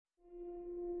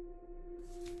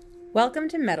Welcome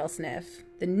to Metal Sniff,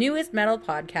 the newest metal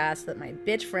podcast that my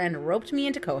bitch friend roped me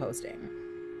into co-hosting.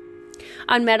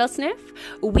 On Metal Sniff,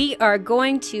 we are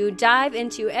going to dive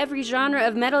into every genre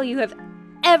of metal you have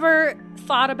ever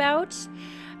thought about.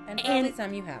 And probably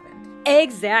some you haven't.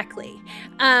 Exactly.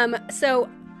 So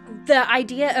the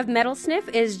idea of Metal Sniff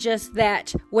is just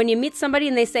that when you meet somebody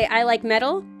and they say, I like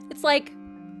metal, it's like,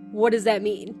 what does that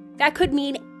mean? That could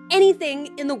mean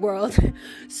anything in the world.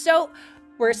 So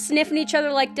we're sniffing each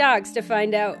other like dogs to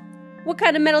find out, what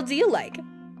kind of metal do you like?